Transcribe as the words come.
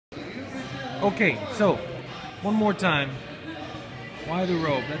Okay, so one more time. Why the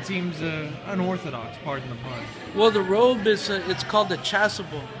robe? That seems unorthodox, pardon the pun. Well, the robe is it's called the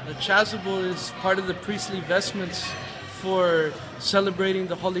chasuble. The chasuble is part of the priestly vestments for celebrating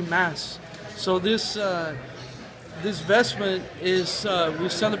the Holy Mass. So this vestment is we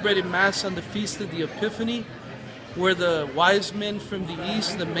celebrated Mass on the Feast of the Epiphany, where the wise men from the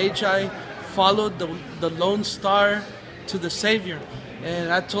east, the Magi, followed the lone star to the Savior.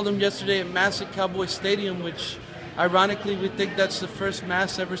 And I told them yesterday at Mass at Cowboy Stadium, which ironically we think that's the first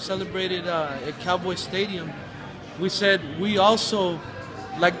Mass ever celebrated at Cowboy Stadium. We said we also,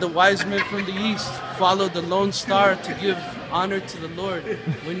 like the wise men from the east, followed the lone star to give honor to the Lord.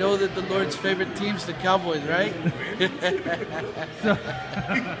 We know that the Lord's favorite team's the Cowboys, right?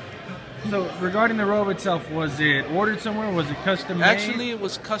 So regarding the robe itself, was it ordered somewhere? Was it custom made? Actually, it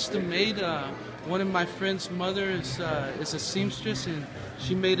was custom made. One of my friend's mother is a seamstress, and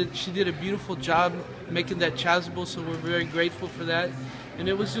she did a beautiful job making that chasuble. So we're very grateful for that. And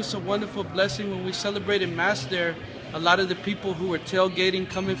it was just a wonderful blessing when we celebrated Mass there. A lot of the people who were tailgating,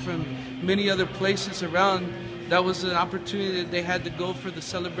 coming from many other places around, that was an opportunity that they had to go for the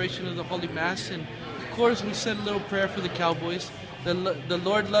celebration of the Holy Mass. And of course, we said a little prayer for the Cowboys. The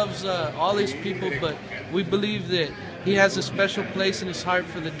Lord loves all His people, but we believe that He has a special place in His heart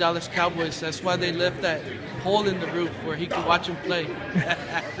for the Dallas Cowboys. That's why they left that hole in the roof where He could watch them play.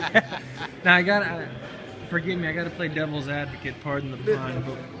 Now forgive me, I gotta play devil's advocate, pardon the pun,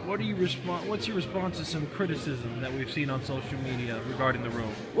 but what's your response to some criticism that we've seen on social media regarding the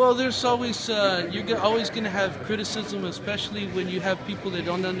robe? Well, there's always, you're always going to have criticism, especially when you have people that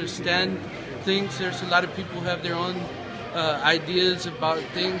don't understand things. There's a lot of people who have their own ideas about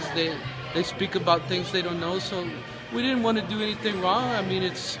things. They speak about things they don't know, so we didn't want to do anything wrong. I mean,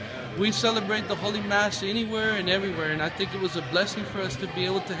 we celebrate the Holy Mass anywhere and everywhere, and I think it was a blessing for us to be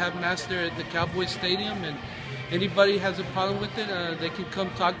able to have Mass there at the Cowboy Stadium. And anybody has a problem with it, they can come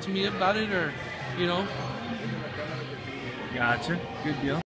talk to me about it, or, you know. Gotcha. Good deal.